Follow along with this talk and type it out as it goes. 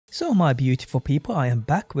So my beautiful people, I am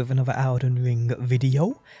back with another Elden Ring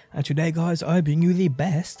video, and today guys I bring you the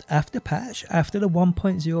best after the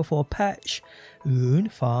 1.04 patch Rune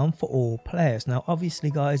farm for all players. Now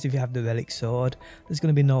obviously guys, if you have the relic sword, there's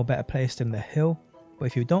going to be no better place than the hill. But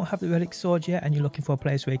if you don't have the relic sword yet and you're looking for a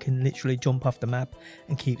place where you can literally jump off the map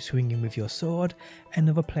and keep swinging with your sword,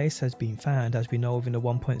 another place has been found. As we know, within the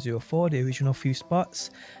 1.04, the original few spots,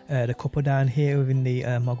 the couple down here within the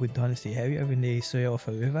Mogwood Dynasty area, within the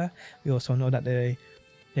Suyofa River. We also know that they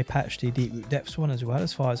patched the Deep Root Depths one as well,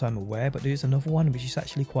 as far as I'm aware, but there's another one which is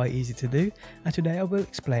actually quite easy to do, and today I will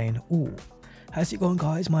explain all. How's it going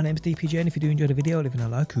guys? My name is DPJ, and if you do enjoy the video, leaving a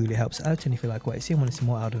like really helps out, and if you like what you see and want to see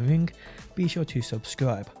more Elden Ring, be sure to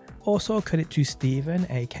subscribe. Also credit to Steven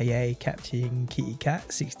aka Captain Kitty Cat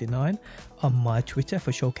 69 on my Twitter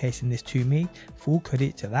for showcasing this to me. Full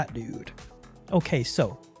credit to that dude. Okay,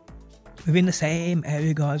 so within the same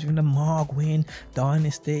area guys, within the Mogwood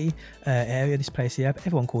Dynasty area, this place here,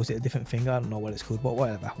 everyone calls it a different thing, I don't know what it's called, but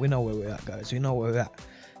whatever, we know where we're at guys, we know where we're at.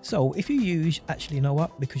 So if you use, actually you know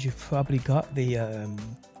what, because you've probably got the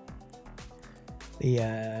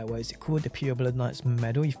what is it called, the Pure Blood Knight's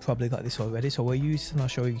medal, you've probably got this already, so we'll use, and I'll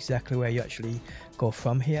show you exactly where you actually go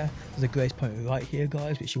from here. There's a grace point right here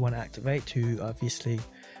guys, which you want to activate to obviously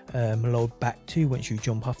load back to once you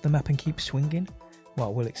jump off the map and keep swinging.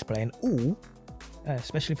 Well, we'll explain all,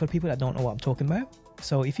 especially for people that don't know what I'm talking about.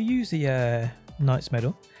 So if you use the Knight's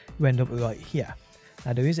medal, you end up right here.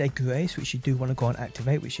 Now there is a grace which you do want to go and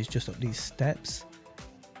activate, which is just up these steps.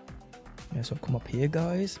 Yeah, so come up here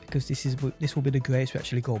guys, because this will be the grace we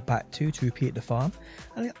actually go back to repeat the farm,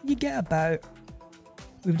 and you get about,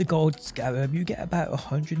 with the gold scarab, you get about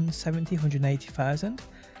 180,000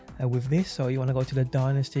 with this. So you want to go to the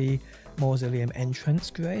Dynasty Mausoleum entrance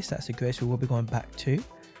grace. That's the grace we will be going back to.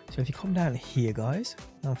 So if you come down here guys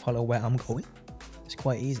and follow where I'm going, it's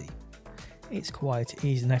quite easy. It's quite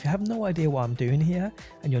easy. Now if you have no idea what I'm doing here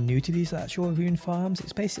and you're new to these actual rune farms,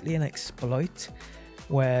 it's basically an exploit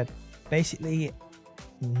where basically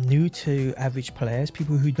new to average players,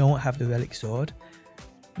 people who don't have the relic sword,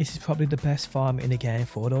 this is probably the best farm in the game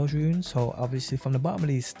for those runes. So obviously from the bottom of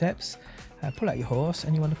these steps, pull out your horse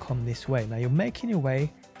and you want to come this way. Now you're making your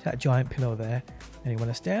way to that giant pillar there, and you want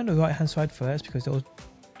to stay on the right hand side first, because those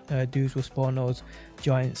dudes will spawn those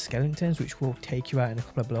giant skeletons which will take you out in a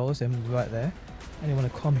couple of blows, and right there, and you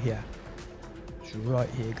want to come here. It's right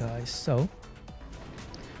here guys. So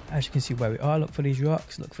as you can see where we are, look for these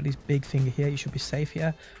rocks, look for this big finger here, you should be safe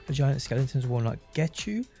here. The giant skeletons will not get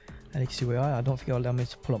you, and you can see where we are. I don't think it'll allow me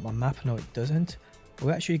to pull up my map, no it doesn't.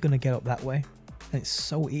 We're actually going to get up that way, and it's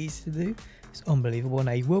so easy to do, it's unbelievable.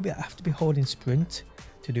 Now you will have to be holding sprint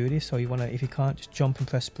to do this, so you want to, if you can't, just jump and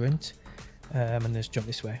press sprint, and just jump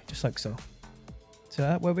this way, just like so. So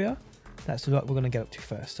that where we are, that's the rock we're going to get up to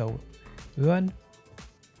first. So run,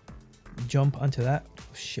 jump onto that.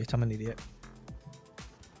 Oh shit, I'm an idiot.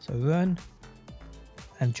 So run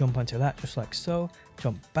and jump onto that, just like so.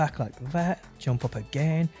 Jump back like that, jump up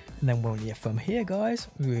again, and then when you're from here guys,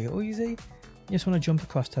 real easy, you just want to jump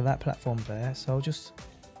across to that platform there. So just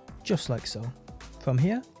like so. From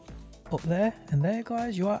here, up there, and there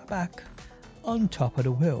guys, you are back on top of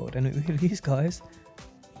the world. And it really is guys,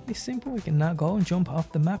 it's simple. We can now go and jump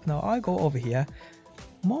off the map. Now I go over here,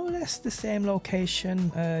 more or less the same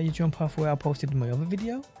location you jump off where I posted in my other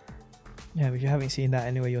video. Yeah, if you haven't seen that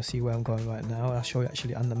anyway, you'll see where I'm going right now. I'll show you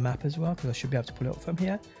actually on the map as well, because I should be able to pull it up from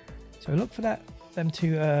here. So look for that, them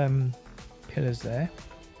two pillars there,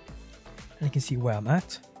 and you can see where I'm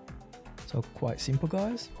at. So quite simple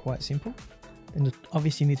guys, quite simple. Then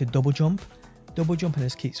obviously you need to double jump and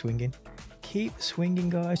just keep swinging. Keep swinging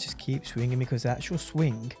guys, just keep swinging, because the actual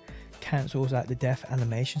swing cancels out the death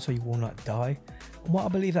animation, so you will not die. And what I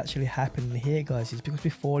believe actually happened here guys is because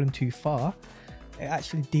we're falling too far, it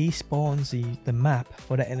actually despawns the map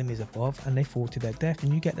for the enemies above, and they fall to their death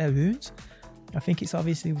and you get their runes. I think it's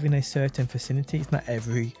obviously within a certain vicinity. It's not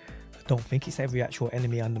every, I don't think it's every actual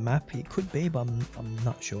enemy on the map. It could be, but I'm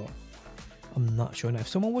not sure. I'm not sure. Now if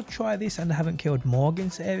someone would try this and they haven't killed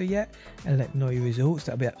Morgan's area yet and let me know your results,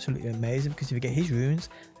 that'd be absolutely amazing, because if you get his runes,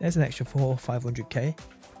 there's an extra 400 or 500k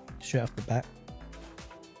straight off the bat.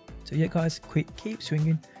 So yeah guys, quick, keep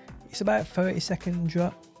swinging. It's about 30-second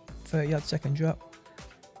drop, 30-odd second drop.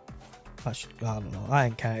 I don't know, I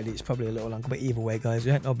ain't counted it, it's probably a little longer, but either way guys,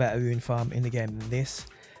 there ain't no better rune farm in the game than this.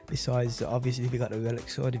 Besides obviously, if you got the relic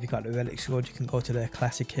sword, you can go to the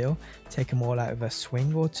classic hill, take them all out with a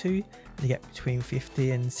swing or two, and you get between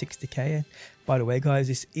 50 and 60k. And by the way guys,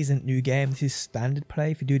 this isn't new game, this is standard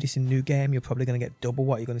play. If you do this in new game, you're probably going to get double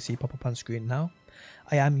what you're going to see pop up on screen now.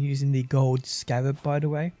 I am using the gold scarab by the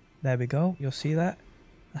way, there we go, you'll see that.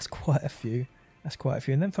 That's quite a few. That's quite a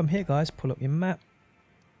few. And then from here, guys, pull up your map.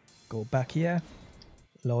 Go back here.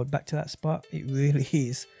 Load back to that spot. It really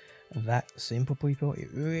is that simple, people. It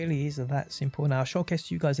really is that simple. Now I'll showcase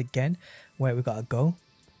to you guys again where we gotta go.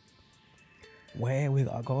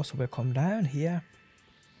 So we'll come down here,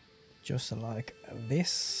 just like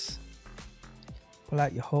this. Pull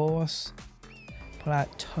out your horse, pull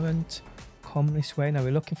out torrent, come this way. Now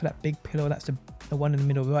we're looking for that big pillar. That's the one in the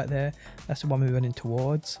middle right there. That's the one we're running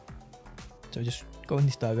towards. So just go in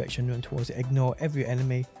this direction, run towards it. Ignore every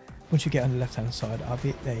enemy. Once you get on the left hand side of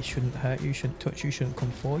it, they shouldn't hurt you, shouldn't touch you, shouldn't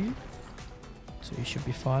come for you. So you should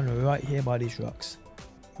be fine right here by these rocks.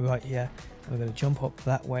 Right here. And we're going to jump up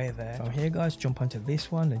that way there. From here, guys, jump onto this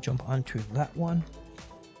one, then jump onto that one.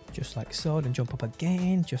 Just like so. Then jump up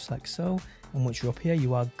again, just like so. And once you're up here,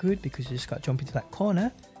 you are good because you just got to jump into that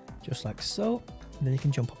corner, just like so. And then you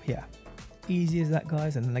can jump up here. Easy as that,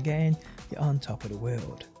 guys. And then again, you're on top of the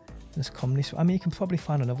world. Just come this way. I mean, you can probably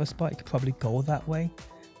find another spot. You could probably go that way,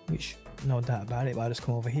 which no doubt about it, but I'll just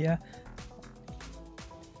come over here.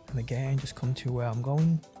 And again, just come to where I'm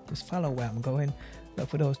going. Just follow where I'm going. Look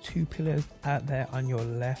for those two pillars out there on your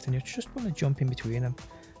left, and you just want to jump in between them.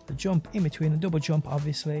 The jump in between, the double jump,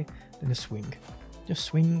 obviously, then the swing. Just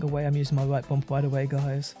swing away. I'm using my right bumper, by the way,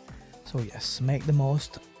 guys. So yes, make the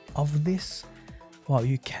most of this while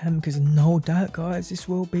you can, because no doubt, guys, this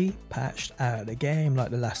will be patched out of the game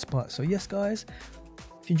like the last spot. So yes, guys,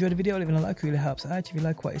 if you enjoyed the video, leaving a like really helps out. If you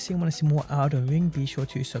like what you see and want to see more Elden Ring, be sure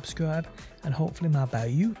to subscribe, and hopefully my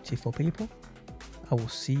beautiful people, I will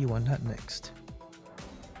see you on that next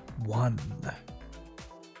one.